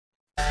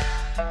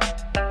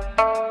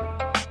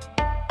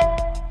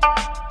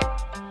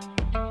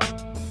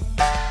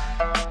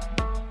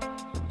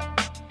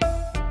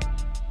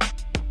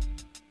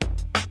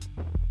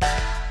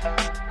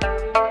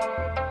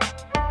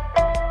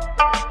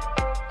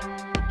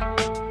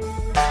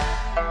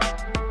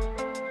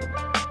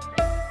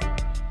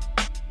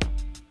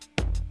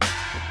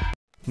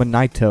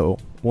Monaito,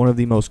 one of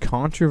the most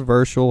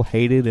controversial,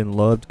 hated, and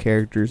loved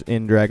characters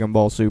in Dragon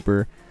Ball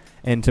Super,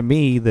 and to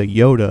me, the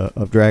Yoda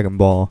of Dragon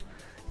Ball.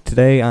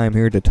 Today, I am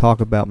here to talk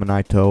about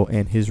Monaito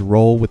and his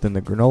role within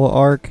the Granola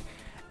arc,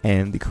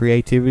 and the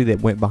creativity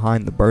that went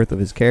behind the birth of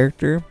his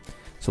character.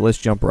 So let's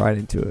jump right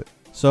into it.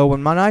 So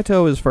when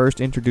Monaito is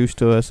first introduced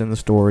to us in the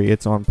story,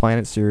 it's on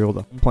planet Cereal,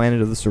 the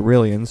planet of the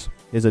Cerealians.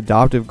 His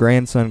adoptive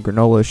grandson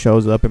Granola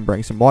shows up and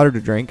brings some water to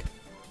drink,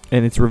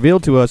 and it's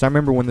revealed to us, I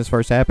remember when this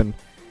first happened,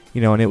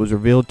 and it was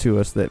revealed to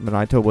us that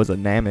Monaito was a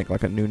Namek,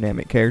 like a new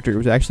Namek character. It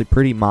was actually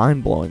pretty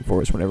mind-blowing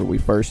for us whenever we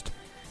first,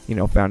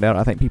 found out.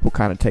 I think people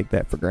kind of take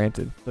that for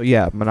granted. So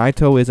yeah,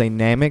 Monaito is a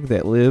Namek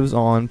that lives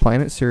on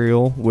planet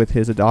Cereal with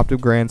his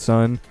adoptive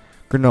grandson,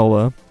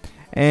 Granola.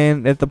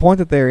 And at the point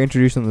that they're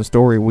introduced in the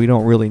story, we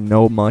don't really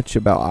know much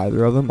about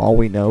either of them. All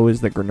we know is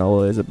that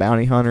Granola is a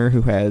bounty hunter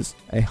who has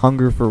a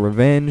hunger for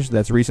revenge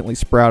that's recently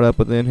sprouted up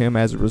within him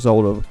as a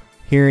result of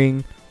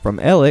hearing from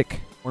Elec,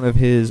 one of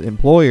his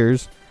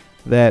employers,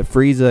 that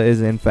Frieza is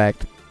in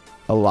fact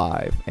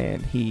alive,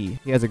 and he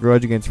has a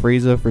grudge against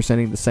Frieza for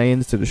sending the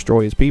Saiyans to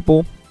destroy his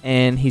people,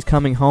 and he's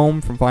coming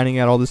home from finding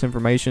out all this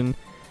information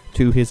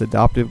to his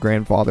adoptive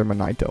grandfather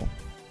Monaito.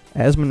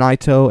 As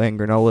Monaito and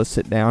Granola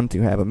sit down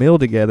to have a meal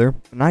together,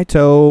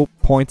 Monaito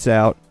points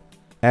out,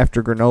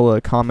 after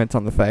Granola comments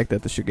on the fact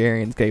that the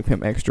Shigarians gave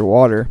him extra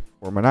water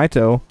for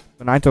Monaito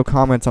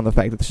comments on the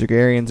fact that the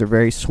Shigarians are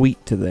very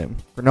sweet to them.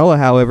 Granola,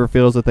 however,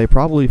 feels that they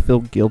probably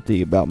feel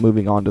guilty about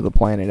moving on to the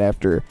planet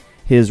after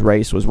his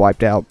race was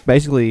wiped out,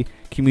 basically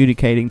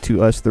communicating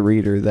to us, the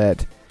reader,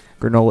 that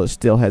Granola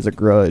still has a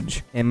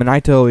grudge, and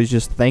Monaito is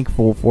just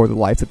thankful for the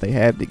life that they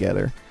had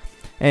together.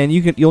 And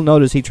you'll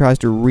notice he tries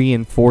to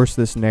reinforce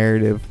this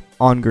narrative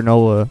on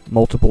Granola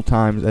multiple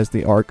times as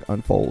the arc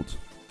unfolds.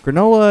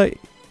 Granola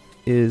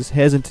is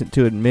hesitant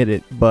to admit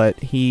it, but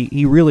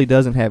he really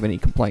doesn't have any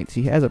complaints.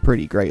 He has a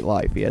pretty great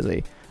life. He has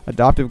a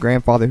adoptive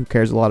grandfather who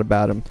cares a lot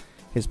about him.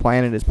 His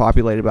planet is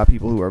populated by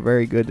people who are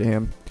very good to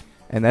him,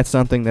 and that's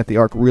something that the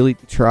arc really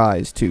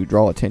tries to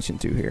draw attention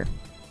to here.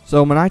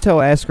 So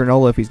Monaito asks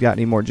Granola if he's got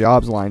any more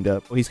jobs lined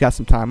up. Well, he's got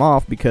some time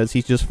off because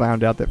he's just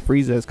found out that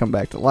Frieza has come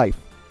back to life.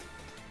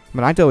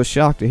 Monaito is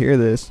shocked to hear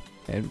this,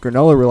 and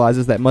Granola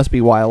realizes that must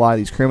be why a lot of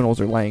these criminals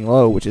are laying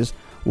low, which is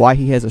why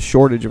he has a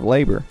shortage of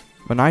labor.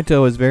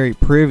 Monaito is very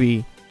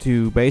privy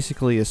to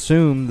basically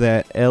assume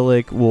that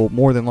Elec will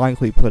more than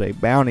likely put a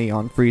bounty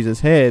on Frieza's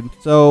head.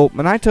 So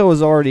Monaito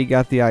has already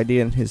got the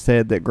idea in his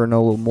head that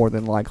Granola more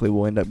than likely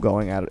will end up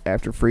going out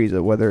after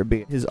Frieza, whether it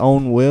be his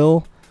own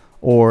will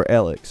or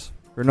Elec's.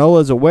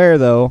 Granola is aware,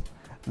 though,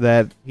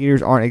 that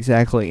heaters aren't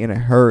exactly in a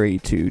hurry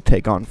to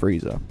take on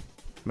Frieza.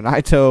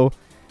 Monaito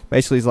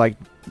basically is like,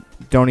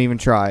 don't even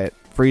try it.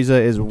 Frieza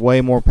is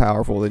way more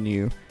powerful than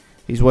you.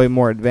 He's way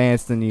more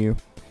advanced than you.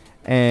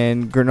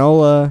 And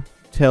Granola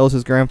tells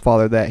his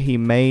grandfather that he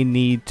may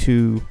need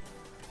to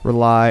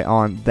rely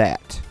on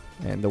that.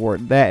 And the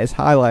word that is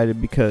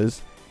highlighted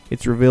because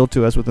it's revealed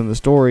to us within the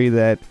story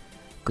that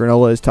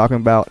Granola is talking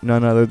about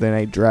none other than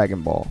a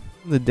Dragon Ball.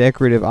 The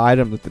decorative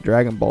item that the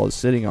Dragon Ball is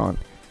sitting on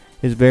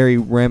is very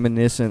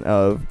reminiscent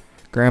of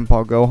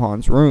Grandpa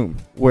Gohan's room,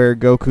 where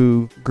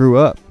Goku grew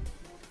up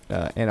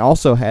and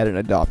also had an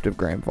adoptive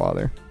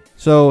grandfather.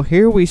 So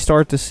here we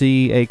start to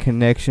see a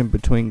connection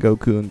between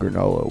Goku and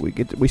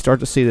Granola. We start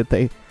to see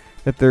that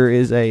there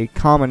is a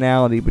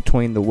commonality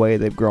between the way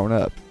they've grown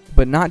up.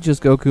 But not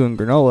just Goku and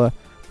Granola,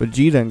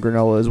 Vegeta and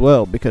Granola as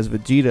well, because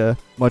Vegeta,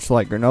 much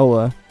like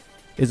Granola,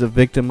 is a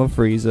victim of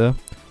Frieza.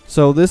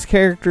 So this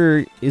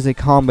character is a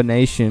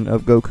combination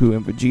of Goku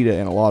and Vegeta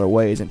in a lot of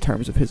ways in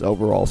terms of his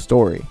overall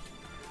story,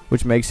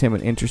 which makes him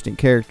an interesting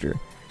character.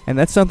 And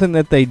that's something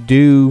that they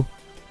do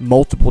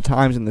multiple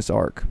times in this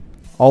arc.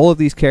 All of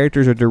these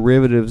characters are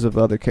derivatives of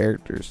other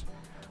characters,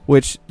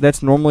 which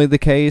that's normally the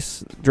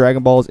case.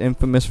 Dragon Ball is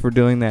infamous for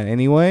doing that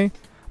anyway,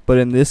 but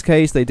in this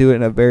case they do it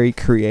in a very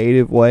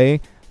creative way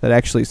that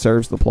actually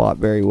serves the plot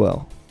very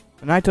well.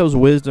 Monaito's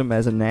wisdom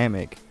as a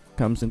Namek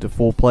comes into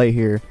full play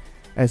here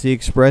as he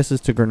expresses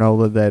to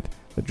Granola that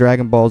the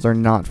Dragon Balls are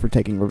not for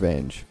taking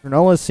revenge.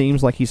 Granola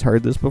seems like he's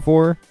heard this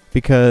before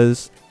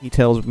because he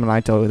tells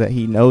Monaito that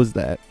he knows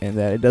that and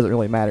that it doesn't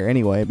really matter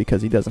anyway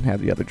because he doesn't have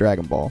the other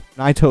Dragon Ball.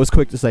 Monaito is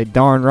quick to say,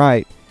 darn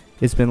right,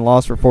 it's been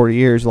lost for 40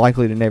 years,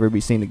 likely to never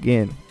be seen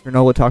again.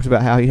 Granola talks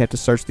about how he had to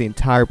search the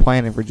entire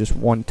planet for just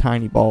one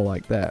tiny ball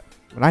like that.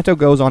 Monaito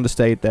goes on to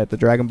state that the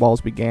Dragon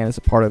Balls began as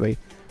a part of a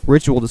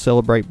ritual to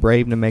celebrate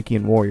brave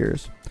Namekian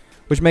warriors,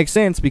 which makes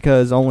sense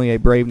because only a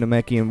brave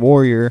Namekian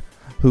warrior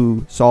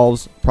who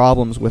solves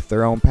problems with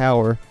their own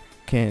power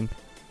can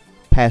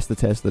pass the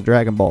test of the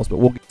Dragon Balls, but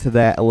we'll get to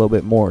that a little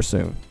bit more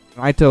soon.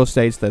 Monaito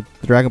states that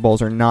the Dragon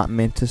Balls are not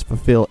meant to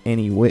fulfill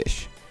any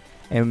wish,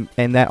 and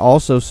that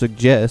also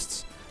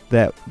suggests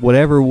that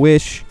whatever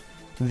wish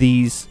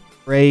these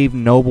brave,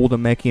 noble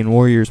Namekian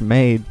warriors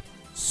made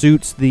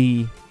suits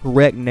the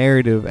correct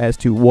narrative as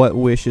to what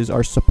wishes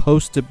are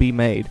supposed to be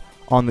made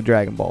on the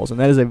Dragon Balls, and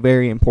that is a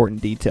very important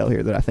detail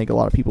here that I think a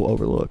lot of people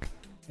overlook.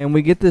 And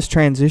we get this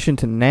transition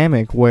to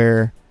Namek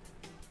where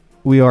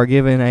we are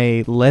given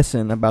a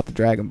lesson about the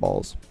Dragon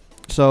Balls.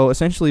 So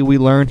essentially we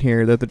learn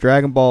here that the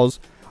Dragon Balls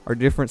are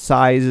different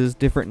sizes,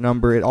 different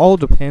number. It all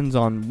depends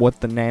on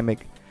what the Namek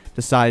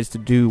decides to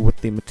do with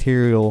the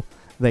material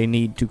they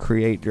need to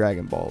create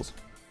Dragon Balls.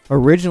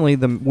 Originally,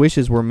 the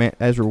wishes were meant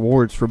as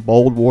rewards for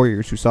bold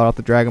warriors who sought out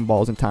the Dragon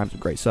Balls in times of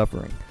great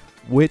suffering,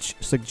 which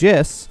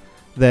suggests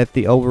that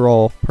the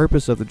overall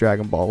purpose of the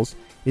Dragon Balls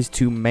is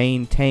to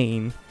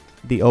maintain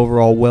the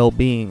overall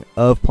well-being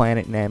of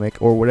planet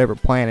Namek, or whatever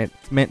planet,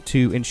 meant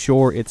to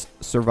ensure its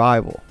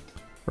survival,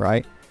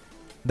 right?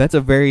 That's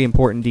a very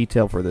important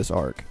detail for this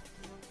arc.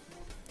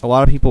 A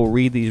lot of people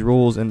read these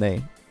rules and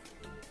they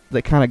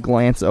kind of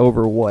glance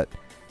over what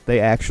they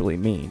actually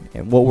mean.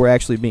 And what we're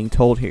actually being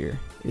told here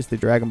is the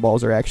Dragon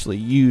Balls are actually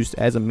used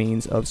as a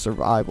means of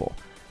survival.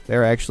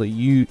 They're actually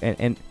used,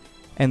 and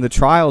the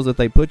trials that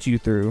they put you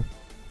through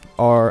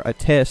are a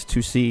test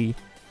to see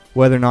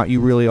whether or not you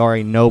really are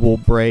a noble,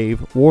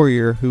 brave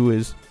warrior who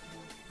is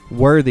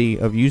worthy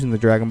of using the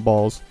Dragon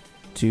Balls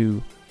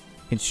to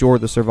ensure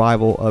the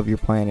survival of your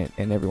planet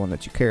and everyone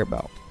that you care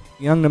about.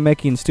 A young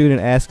Namekian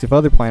student asks if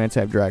other planets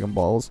have Dragon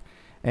Balls,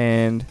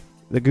 and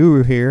the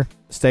guru here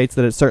states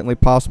that it's certainly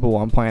possible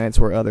on planets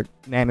where other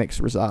Nameks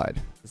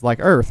reside. It's like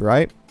Earth,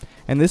 right?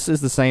 And this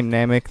is the same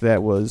Namek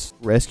that was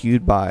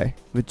rescued by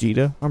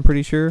Vegeta, I'm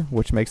pretty sure,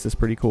 which makes this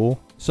pretty cool.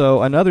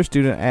 So another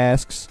student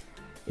asks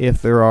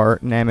if there are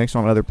Nameks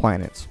on other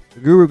planets.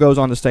 The guru goes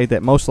on to state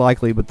that most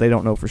likely, but they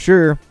don't know for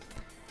sure.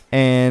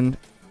 And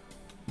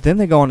then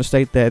they go on to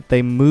state that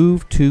they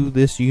moved to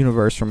this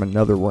universe from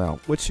another realm,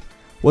 which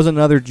was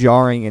another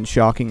jarring and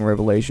shocking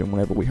revelation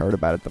whenever we heard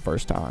about it the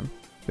first time.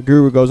 The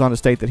guru goes on to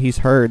state that he's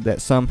heard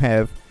that some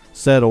have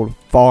settled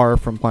far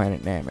from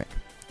planet Namek.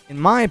 In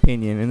my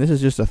opinion, and this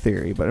is just a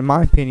theory, but in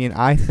my opinion,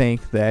 I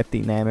think that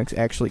the Nameks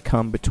actually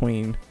come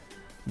between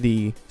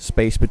the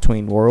space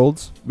between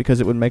worlds,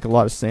 because it would make a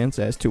lot of sense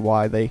as to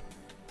why they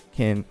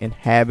can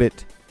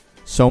inhabit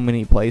so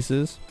many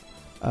places.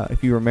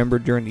 If you remember,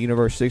 during the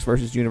Universe 6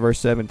 versus Universe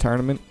 7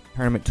 tournament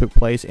took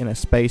place in a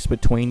space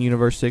between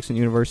Universe 6 and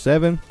Universe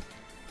 7,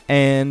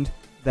 and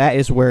that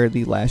is where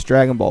the last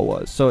Dragon Ball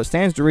was. So it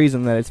stands to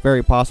reason that it's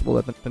very possible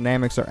that the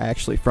Nameks are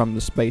actually from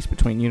the space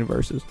between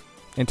universes.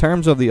 In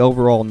terms of the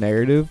overall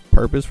narrative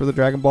purpose for the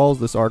Dragon Balls,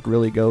 this arc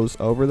really goes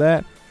over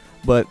that,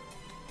 but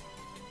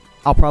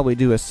I'll probably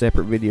do a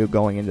separate video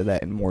going into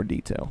that in more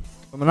detail.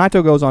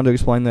 Monaito goes on to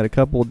explain that a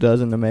couple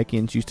dozen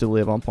Namekians used to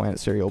live on planet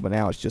Cereal, but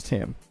now it's just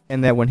him,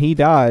 and that when he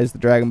dies, the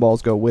Dragon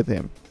Balls go with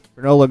him.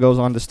 Granola goes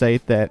on to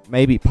state that it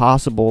may be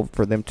possible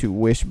for them to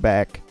wish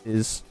back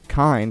his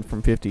kind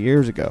from 50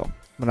 years ago.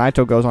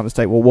 Monaito goes on to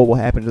state, well, what will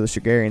happen to the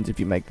Shigarians if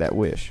you make that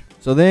wish?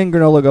 So then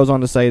Granola goes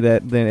on to say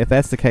that then if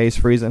that's the case,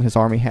 Frieza and his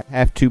army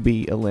have to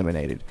be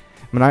eliminated.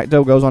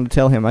 Monaito goes on to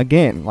tell him,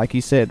 again, like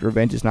he said,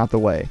 revenge is not the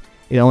way.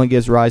 It only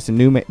gives rise to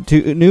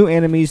new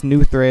enemies,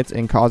 new threats,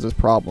 and causes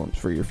problems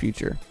for your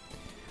future.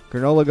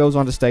 Granola goes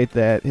on to state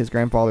that his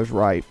grandfather's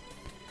right,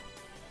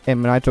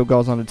 and Monaito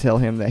goes on to tell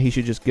him that he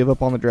should just give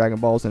up on the Dragon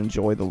Balls and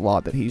enjoy the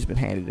lot that he's been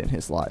handed in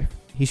his life.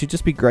 He should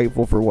just be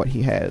grateful for what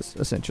he has,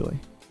 essentially.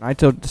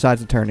 Monaito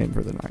decides to turn in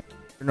for the night.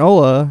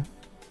 Granola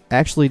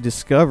actually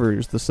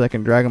discovers the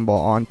second Dragon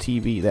Ball on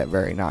TV that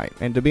very night.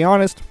 And to be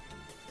honest,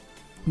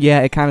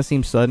 yeah, it kind of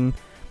seems sudden,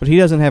 but he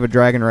doesn't have a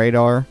Dragon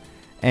Radar,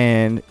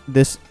 and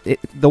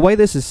the way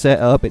this is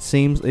set up, it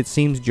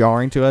seems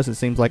jarring to us. It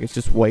seems like it's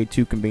just way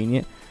too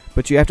convenient.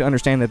 But you have to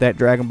understand that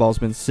Dragon Ball's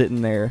been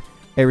sitting there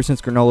ever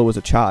since Granola was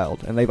a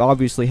child, and they've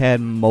obviously had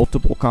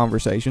multiple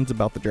conversations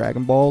about the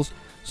Dragon Balls.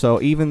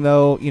 So even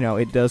though, you know,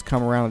 it does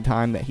come around the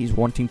time that he's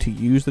wanting to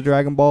use the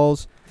Dragon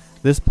Balls,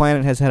 this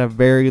planet has had a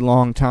very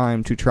long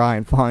time to try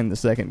and find the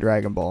second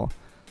Dragon Ball.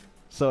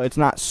 So it's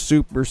not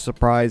super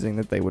surprising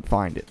that they would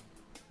find it.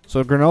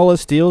 So Granola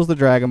steals the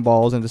Dragon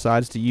Balls and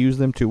decides to use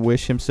them to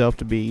wish himself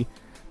to be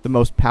the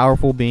most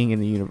powerful being in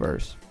the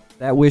universe.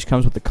 That wish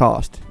comes with a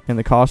cost, and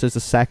the cost is to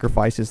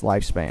sacrifice his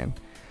lifespan.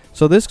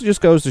 So this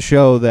just goes to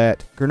show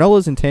that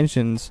Granola's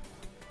intentions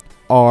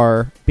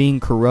are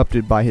being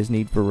corrupted by his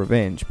need for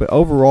revenge, but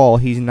overall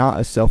he's not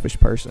a selfish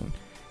person.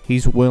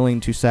 He's willing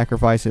to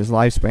sacrifice his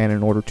lifespan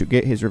in order to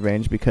get his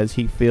revenge because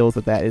he feels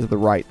that that is the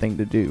right thing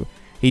to do.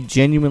 He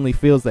genuinely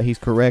feels that he's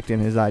correct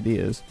in his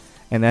ideas,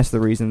 and that's the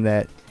reason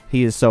that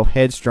he is so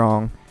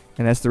headstrong,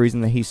 and that's the reason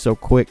that he's so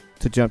quick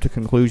to jump to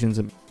conclusions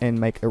and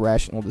make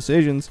irrational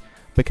decisions,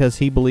 because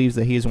he believes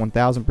that he is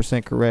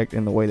 1000% correct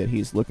in the way that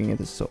he's looking at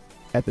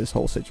this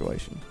whole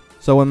situation.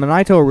 So when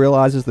Monaito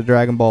realizes the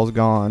Dragon Ball's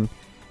gone,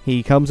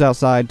 he comes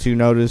outside to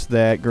notice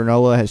that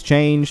Granola has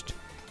changed.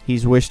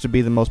 He's wished to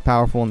be the most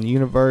powerful in the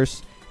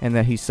universe, and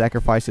that he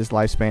sacrificed his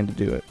lifespan to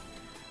do it.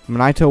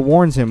 Monaito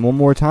warns him one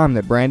more time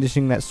that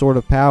brandishing that sort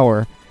of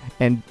power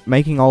and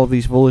making all of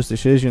these foolish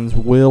decisions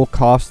will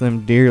cost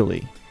them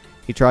dearly.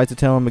 He tries to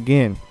tell him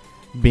again,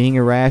 being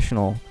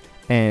irrational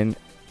and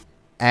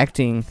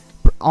acting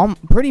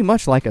pretty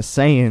much like a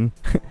Saiyan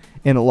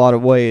in a lot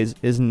of ways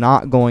is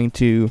not going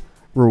to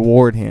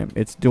reward him.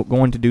 It's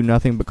going to do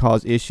nothing but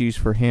cause issues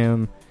for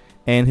him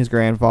and his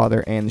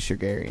grandfather and the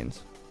Shigarians.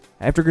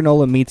 After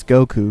Granola meets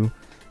Goku,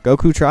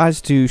 Goku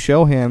tries to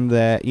show him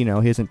that, you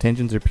know, his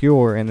intentions are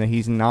pure and that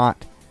he's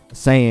not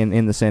Saiyan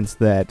in the sense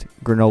that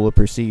Granola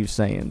perceives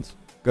Saiyans.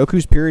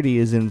 Goku's purity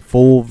is in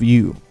full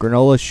view.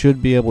 Granola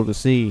should be able to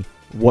see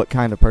what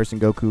kind of person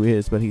Goku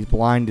is, but he's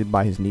blinded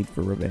by his need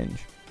for revenge.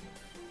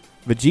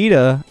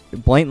 Vegeta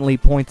blatantly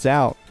points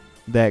out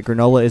that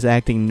Granola is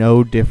acting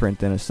no different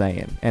than a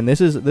Saiyan, and this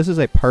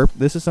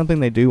is something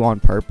they do on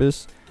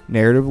purpose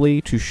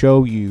narratively to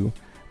show you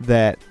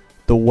that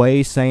the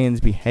way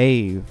Saiyans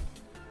behave,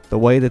 the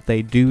way that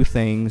they do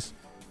things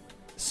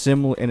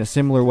in a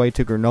similar way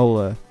to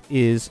Granola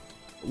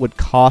would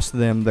cost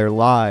them their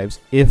lives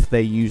if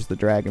they use the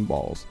Dragon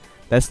Balls.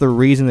 That's the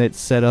reason it's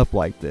set up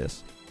like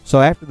this.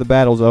 So after the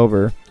battle's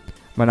over,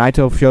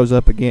 Monaito shows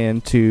up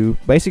again to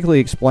basically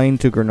explain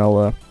to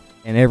Granola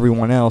and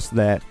everyone else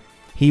that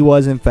he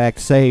was in fact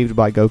saved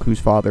by Goku's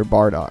father,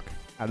 Bardock.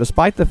 Now,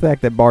 despite the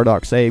fact that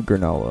Bardock saved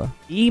Granola,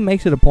 he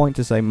makes it a point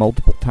to say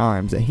multiple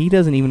times that he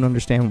doesn't even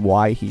understand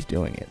why he's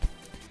doing it.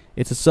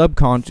 It's a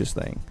subconscious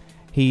thing.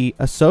 He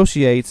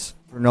associates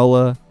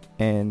Granola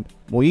and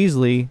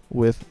Weasley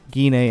with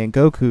Gine and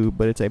Goku,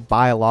 but it's a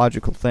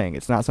biological thing.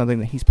 It's not something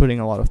that he's putting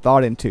a lot of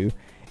thought into.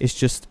 It's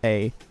just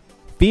a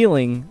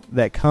feeling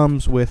that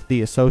comes with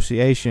the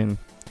association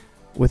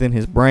within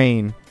his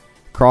brain,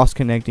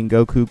 cross-connecting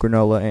Goku,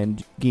 Granola,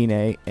 and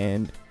Gine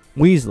and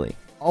Weasley.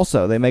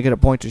 Also, they make it a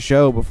point to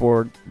show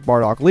before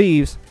Bardock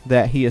leaves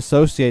that he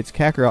associates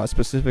Kakarot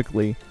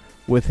specifically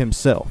with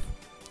himself.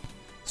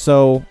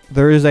 So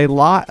there is a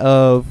lot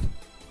of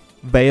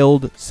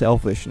veiled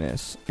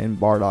selfishness in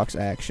Bardock's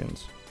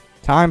actions.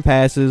 Time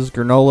passes,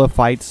 Granola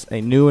fights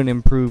a new and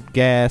improved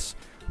Gas.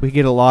 We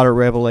get a lot of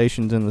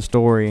revelations in the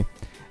story,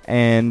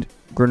 and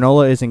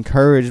Granola is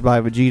encouraged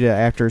by Vegeta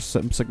after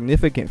some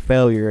significant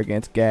failure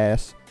against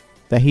Gas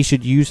that he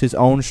should use his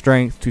own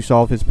strength to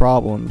solve his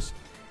problems,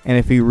 and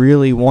if he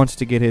really wants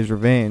to get his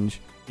revenge,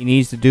 he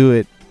needs to do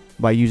it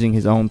by using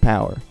his own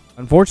power.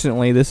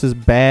 Unfortunately, this is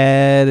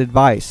bad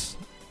advice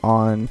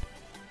on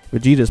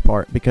Vegeta's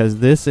part, because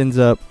this ends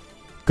up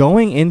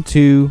going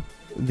into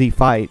the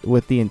fight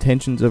with the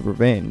intentions of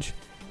revenge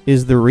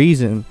is the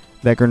reason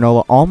that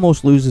Granola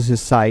almost loses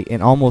his sight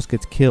and almost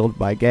gets killed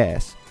by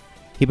Gas.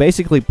 He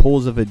basically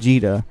pulls a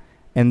Vegeta,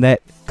 and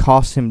that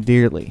costs him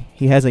dearly.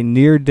 He has a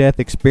near-death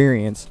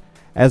experience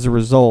as a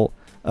result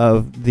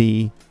of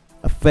the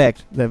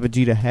effect that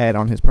Vegeta had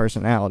on his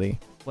personality.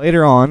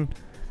 Later on,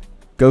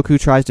 Goku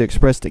tries to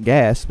express to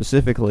Gas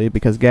specifically,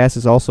 because Gas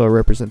is also a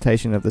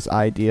representation of this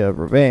idea of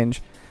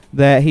revenge,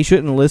 that he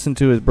shouldn't listen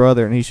to his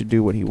brother and he should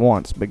do what he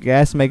wants. But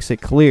Gas makes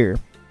it clear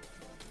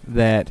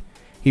that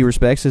he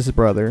respects his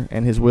brother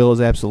and his will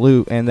is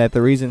absolute, and that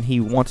the reason he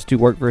wants to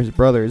work for his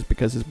brother is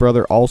because his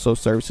brother also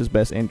serves his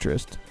best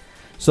interest.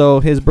 So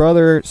his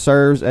brother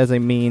serves as a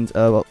means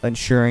of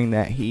ensuring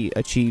that he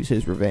achieves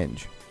his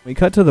revenge. When we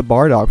cut to the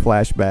Bardock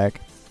flashback,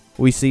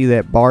 we see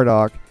that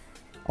Bardock,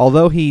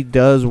 although he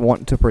does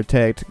want to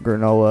protect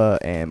Granola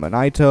and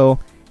Monaito,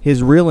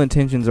 his real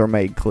intentions are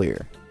made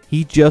clear.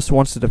 He just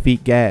wants to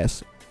defeat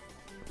Gas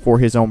for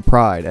his own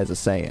pride as a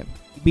Saiyan.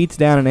 He beats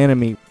down an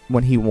enemy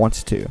when he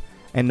wants to,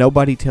 and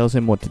nobody tells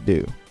him what to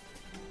do.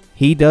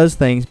 He does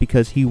things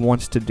because he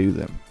wants to do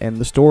them, and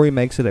the story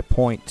makes it a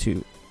point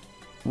to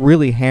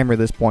really hammer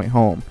this point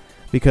home,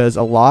 because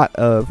a lot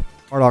of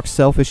Bardock's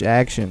selfish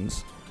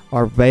actions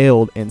are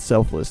veiled in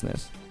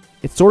selflessness.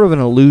 It's sort of an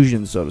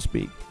illusion, so to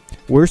speak.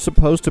 We're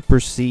supposed to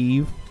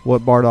perceive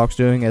what Bardock's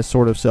doing as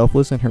sort of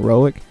selfless and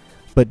heroic,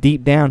 but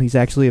deep down he's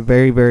actually a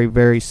very, very,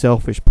 very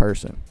selfish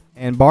person.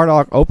 And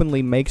Bardock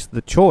openly makes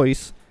the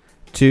choice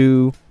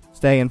to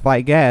stay and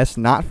fight Gas,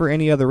 not for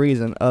any other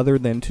reason other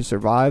than to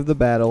survive the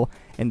battle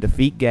and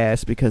defeat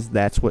Gas, because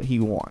that's what he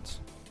wants.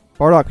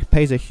 Bardock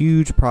pays a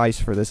huge price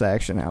for this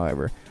action,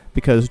 however,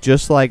 because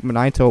just like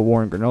Monaito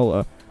warned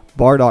Granola,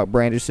 Bardock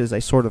brandishes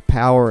a sort of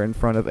power in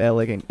front of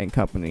Elec and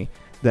company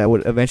that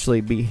would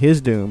eventually be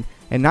his doom,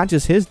 and not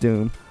just his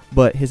doom,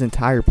 but his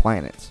entire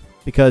planet's.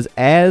 Because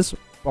as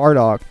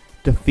Bardock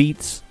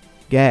defeats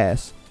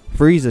Gas,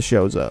 Frieza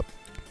shows up.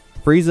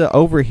 Frieza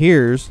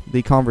overhears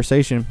the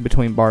conversation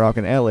between Bardock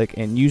and Elec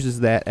and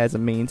uses that as a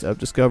means of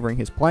discovering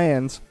his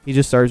plans. He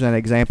just serves an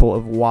example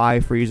of why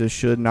Frieza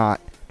should not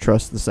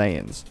trust the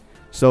Saiyans.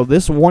 So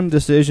this one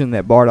decision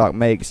that Bardock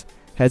makes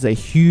has a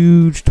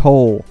huge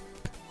toll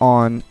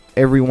on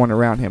everyone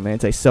around him, and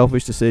it's a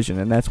selfish decision,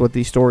 and that's what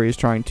the story is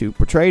trying to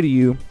portray to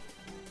you,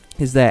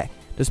 is that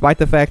despite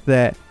the fact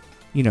that,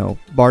 you know,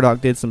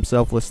 Bardock did some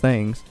selfless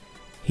things,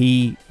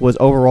 he was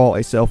overall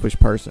a selfish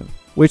person,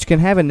 which can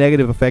have a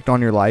negative effect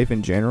on your life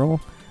in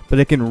general, but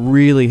it can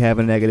really have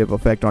a negative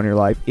effect on your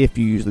life if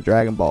you use the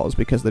Dragon Balls,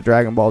 because the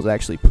Dragon Balls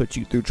actually put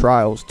you through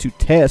trials to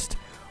test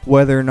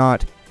whether or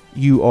not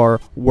you are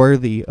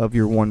worthy of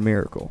your one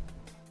miracle.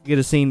 You get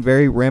a scene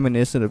very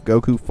reminiscent of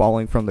Goku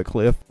falling from the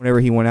cliff whenever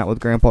he went out with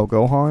Grandpa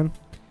Gohan,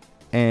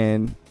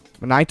 and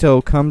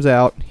Monaito comes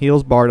out,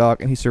 heals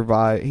Bardock, and he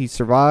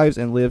survives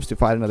and lives to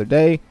fight another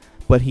day,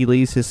 but he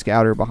leaves his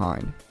scouter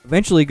behind.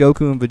 Eventually,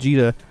 Goku and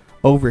Vegeta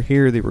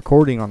overhear the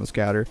recording on the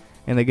scouter,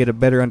 and they get a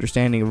better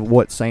understanding of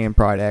what Saiyan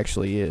pride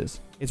actually is.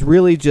 It's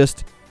really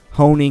just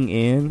honing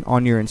in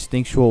on your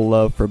instinctual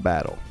love for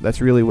battle.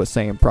 That's really what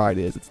Saiyan Pride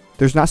is.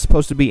 There's not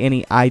supposed to be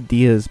any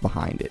ideas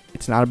behind it.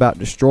 It's not about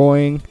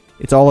destroying.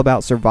 It's all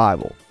about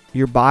survival.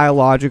 Your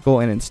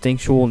biological and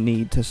instinctual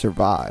need to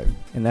survive.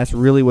 And that's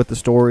really what the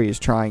story is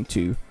trying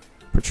to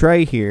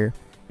portray here,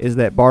 is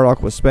that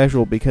Bardock was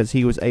special because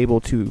he was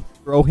able to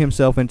throw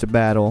himself into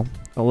battle,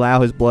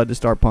 allow his blood to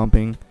start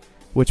pumping,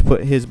 which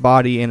put his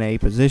body in a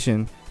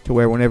position to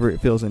where whenever it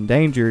feels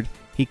endangered,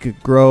 he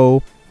could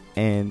grow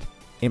and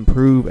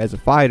improve as a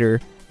fighter,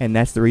 and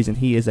that's the reason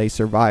he is a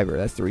survivor.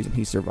 That's the reason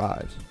he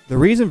survives. The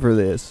reason for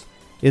this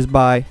is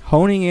by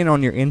honing in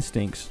on your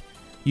instincts,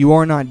 you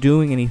are not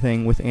doing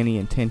anything with any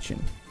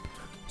intention.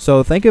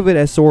 So think of it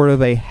as sort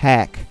of a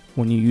hack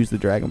when you use the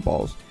Dragon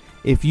Balls.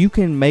 If you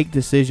can make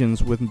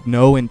decisions with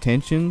no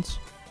intentions,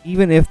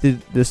 even if the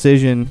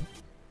decision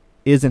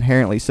is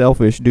inherently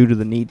selfish due to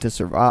the need to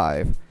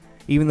survive,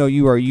 even though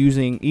you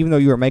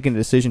are making a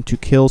decision to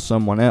kill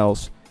someone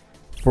else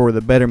for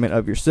the betterment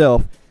of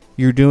yourself,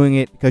 you're doing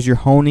it because you're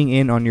honing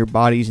in on your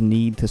body's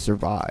need to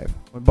survive.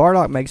 When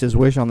Bardock makes his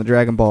wish on the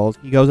Dragon Balls,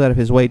 he goes out of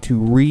his way to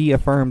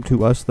reaffirm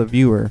to us, the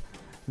viewer,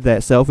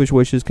 that selfish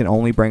wishes can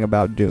only bring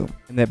about doom.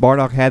 And that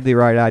Bardock had the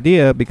right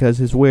idea because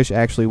his wish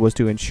actually was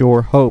to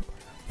ensure hope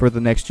for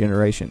the next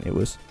generation. It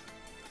was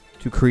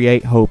to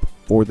create hope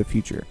for the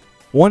future.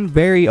 One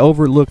very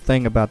overlooked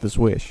thing about this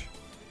wish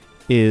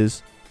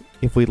is,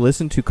 if we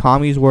listen to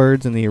Kami's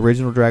words in the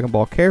original Dragon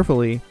Ball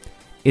carefully,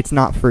 it's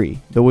not free.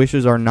 The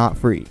wishes are not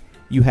free.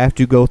 You have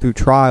to go through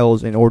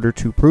trials in order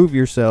to prove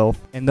yourself,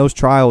 and those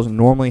trials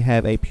normally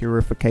have a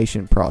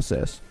purification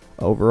process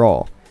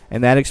overall.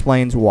 And that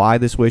explains why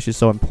this wish is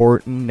so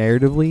important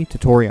narratively to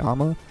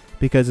Toriyama,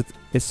 because it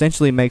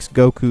essentially makes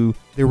Goku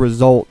the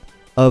result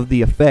of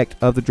the effect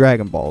of the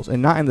Dragon Balls,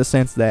 and not in the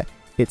sense that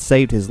it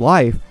saved his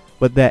life,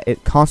 but that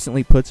it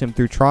constantly puts him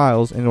through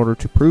trials in order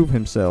to prove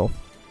himself,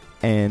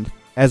 and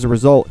as a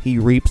result he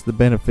reaps the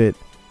benefit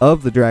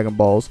of the Dragon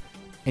Balls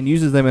and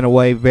uses them in a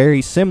way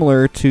very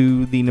similar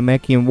to the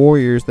Namekian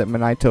warriors that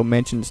Monaito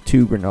mentions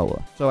to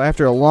Granola. So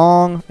after a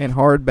long and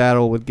hard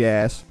battle with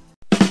Gas,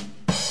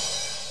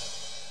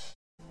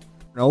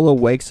 Granola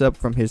wakes up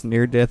from his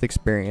near-death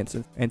experience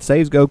and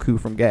saves Goku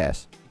from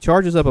Gas. He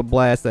charges up a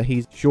blast that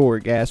he's sure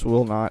Gas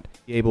will not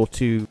be able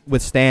to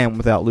withstand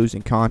without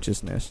losing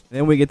consciousness. And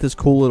then we get this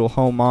cool little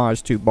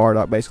homage to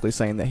Bardock basically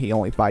saying that he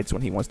only fights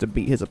when he wants to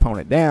beat his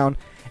opponent down,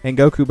 and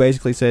Goku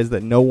basically says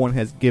that no one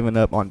has given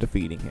up on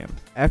defeating him.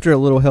 After a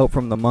little help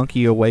from the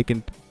monkey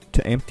awakened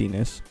to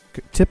emptiness,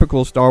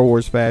 typical Star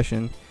Wars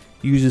fashion,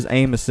 uses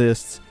aim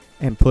assists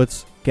and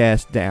puts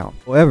Gas down.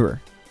 However,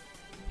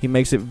 he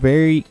makes it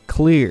very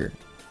clear,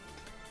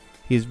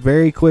 he's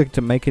very quick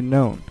to make it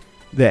known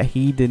that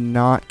he did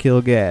not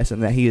kill Gas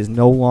and that he is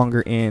no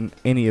longer in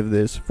any of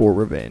this for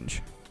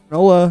revenge.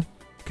 Granola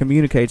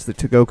communicates to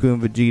Goku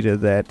and Vegeta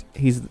that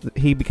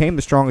he became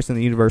the strongest in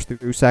the universe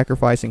through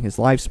sacrificing his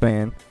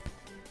lifespan,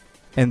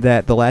 and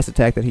that the last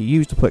attack that he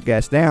used to put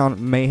Gas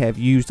down may have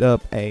used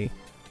up a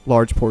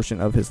large portion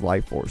of his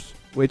life force,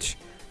 which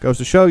goes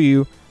to show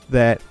you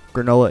that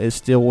Granola is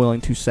still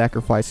willing to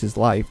sacrifice his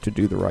life to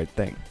do the right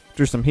thing.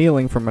 After some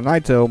healing from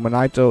Monaito,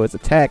 Monaito is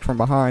attacked from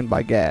behind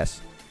by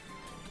Gas.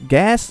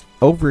 Gas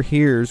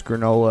overhears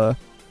Granola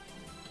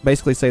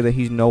basically say that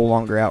he's no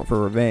longer out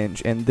for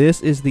revenge, and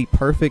this is the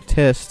perfect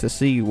test to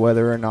see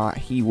whether or not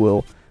he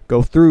will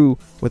go through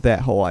with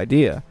that whole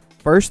idea.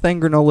 First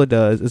thing Granola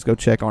does is go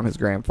check on his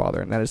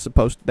grandfather, and that is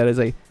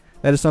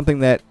something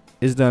that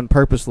is done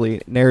purposely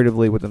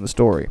narratively within the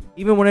story.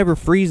 Even whenever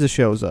Frieza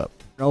shows up,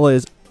 Granola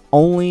is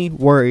only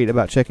worried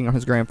about checking on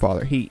his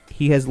grandfather.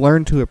 He has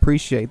learned to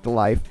appreciate the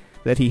life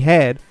that he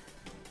had,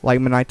 like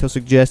Monaito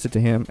suggested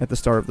to him at the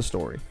start of the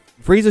story.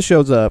 Frieza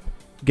shows up.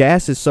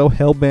 Gas is so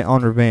hell-bent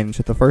on revenge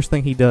that the first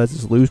thing he does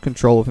is lose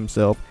control of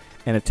himself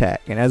and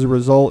attack, and as a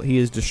result he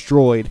is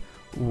destroyed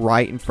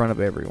right in front of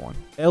everyone.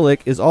 Elec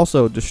is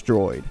also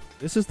destroyed.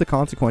 This is the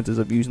consequences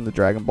of using the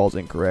Dragon Balls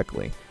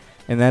incorrectly,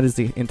 and that is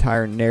the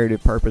entire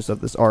narrative purpose of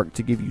this arc,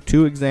 to give you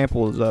two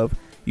examples of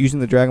using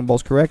the Dragon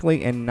Balls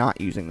correctly and not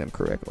using them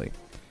correctly.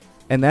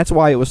 And that's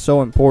why it was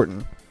so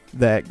important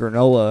that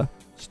Granola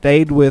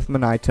stayed with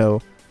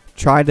Monaito,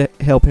 tried to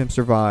help him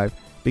survive,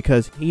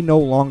 because he no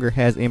longer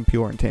has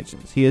impure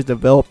intentions. He has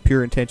developed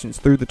pure intentions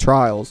through the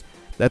trials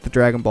that the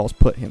Dragon Balls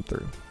put him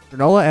through.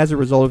 Granola, as a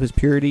result of his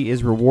purity,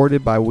 is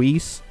rewarded by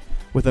Whis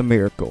with a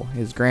miracle.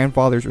 His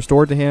grandfather is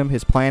restored to him,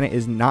 his planet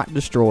is not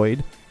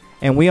destroyed,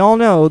 and we all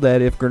know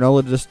that if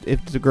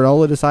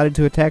Granola decided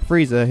to attack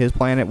Frieza, his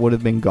planet would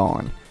have been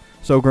gone.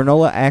 So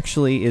Granola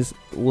actually is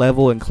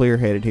level and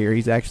clear-headed here.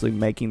 He's actually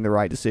making the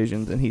right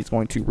decisions, and he's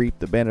going to reap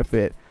the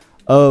benefit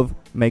of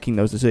making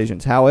those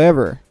decisions.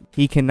 However,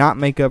 he cannot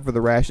make up for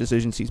the rash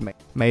decisions he's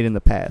made in the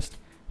past.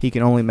 He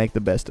can only make the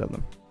best of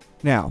them.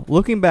 Now,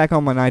 looking back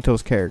on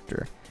Monaito's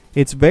character,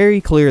 it's very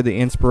clear the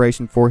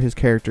inspiration for his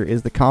character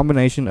is the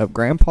combination of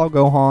Grandpa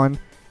Gohan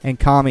and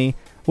Kami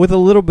with a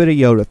little bit of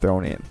YODA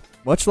thrown in.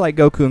 Much like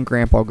Goku and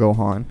Grandpa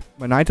Gohan,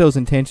 Monaito's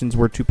intentions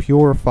were to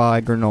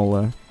purify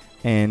Granola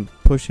and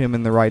push him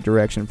in the right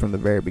direction from the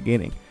very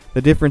beginning.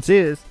 The difference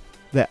is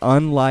that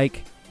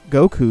unlike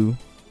Goku,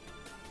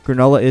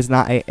 Granola is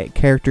not a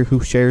character who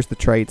shares the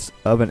traits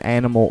of an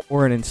animal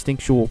or an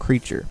instinctual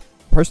creature.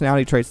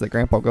 Personality traits that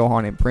Grandpa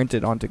Gohan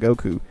imprinted onto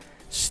Goku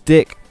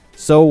stick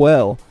so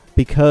well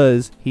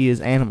because he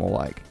is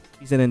animal-like.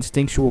 He's an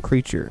instinctual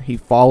creature. He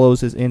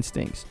follows his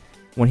instincts.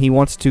 When he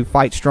wants to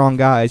fight strong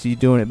guys, he's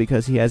doing it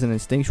because he has an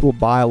instinctual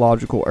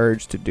biological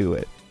urge to do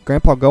it.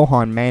 Grandpa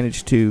Gohan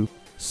managed to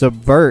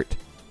subvert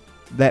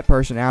that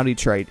personality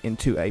trait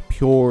into a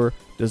pure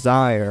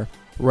desire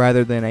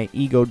rather than an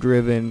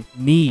ego-driven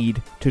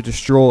need to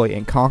destroy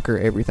and conquer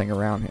everything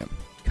around him.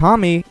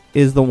 Kami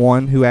is the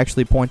one who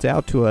actually points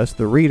out to us,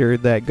 the reader,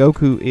 that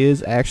Goku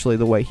is actually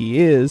the way he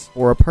is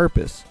for a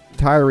purpose. The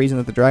entire reason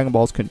that the Dragon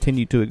Balls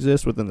continue to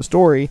exist within the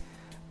story,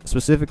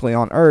 specifically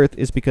on Earth,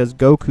 is because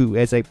Goku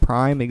is a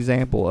prime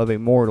example of a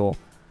mortal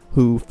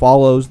who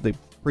follows the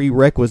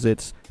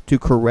prerequisites to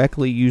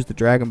correctly use the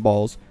Dragon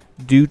Balls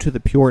due to the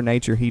pure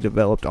nature he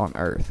developed on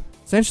Earth.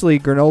 Essentially,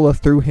 Granola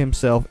threw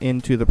himself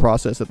into the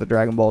process that the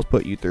Dragon Balls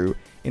put you through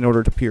in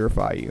order to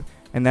purify you.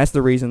 And that's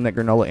the reason that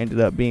Granola ended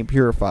up being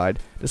purified,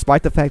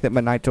 despite the fact that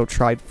Monaito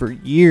tried for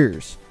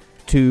years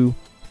to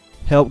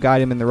help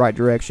guide him in the right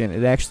direction.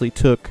 It actually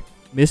took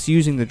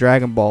misusing the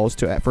Dragon Balls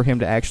for him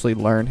to actually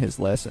learn his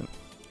lesson.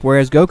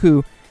 Whereas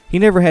Goku, he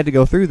never had to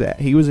go through that.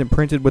 He was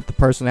imprinted with the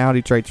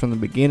personality traits from the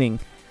beginning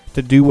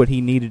to do what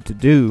he needed to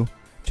do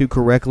to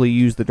correctly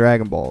use the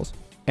Dragon Balls.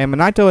 And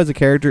Monaito as a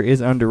character is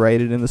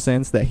underrated in the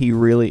sense that he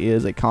really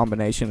is a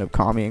combination of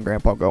Kami and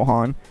Grandpa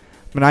Gohan.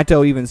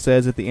 Monaito even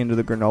says at the end of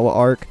the Granola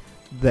arc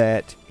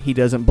that he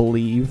doesn't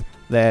believe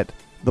that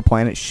the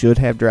planet should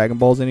have Dragon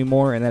Balls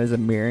anymore, and that is a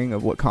mirroring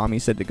of what Kami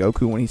said to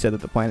Goku when he said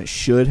that the planet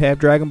should have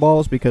Dragon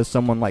Balls because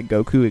someone like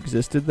Goku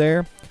existed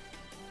there.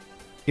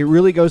 It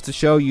really goes to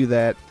show you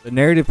that the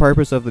narrative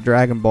purpose of the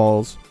Dragon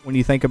Balls, when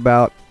you think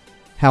about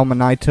how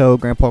Monaito,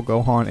 Grandpa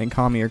Gohan, and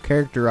Kami are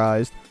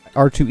characterized,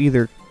 are to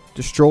either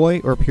destroy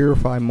or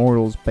purify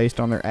mortals based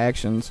on their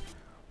actions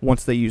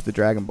once they use the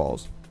Dragon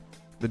Balls.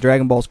 The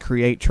Dragon Balls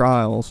create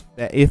trials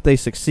that if they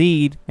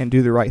succeed and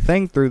do the right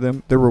thing through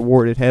them, they're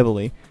rewarded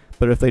heavily.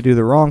 But if they do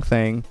the wrong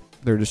thing,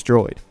 they're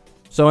destroyed.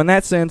 So in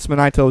that sense,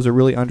 Monaito is a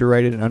really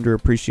underrated and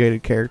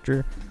underappreciated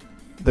character.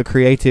 The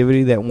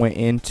creativity that went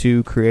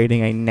into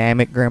creating a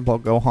Namek Grandpa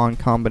Gohan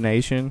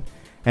combination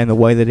and the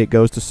way that it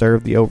goes to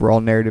serve the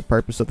overall narrative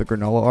purpose of the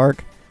Granola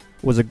arc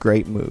was a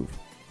great move.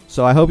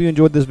 So I hope you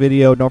enjoyed this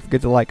video. Don't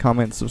forget to like,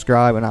 comment, and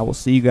subscribe, and I will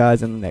see you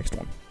guys in the next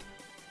one.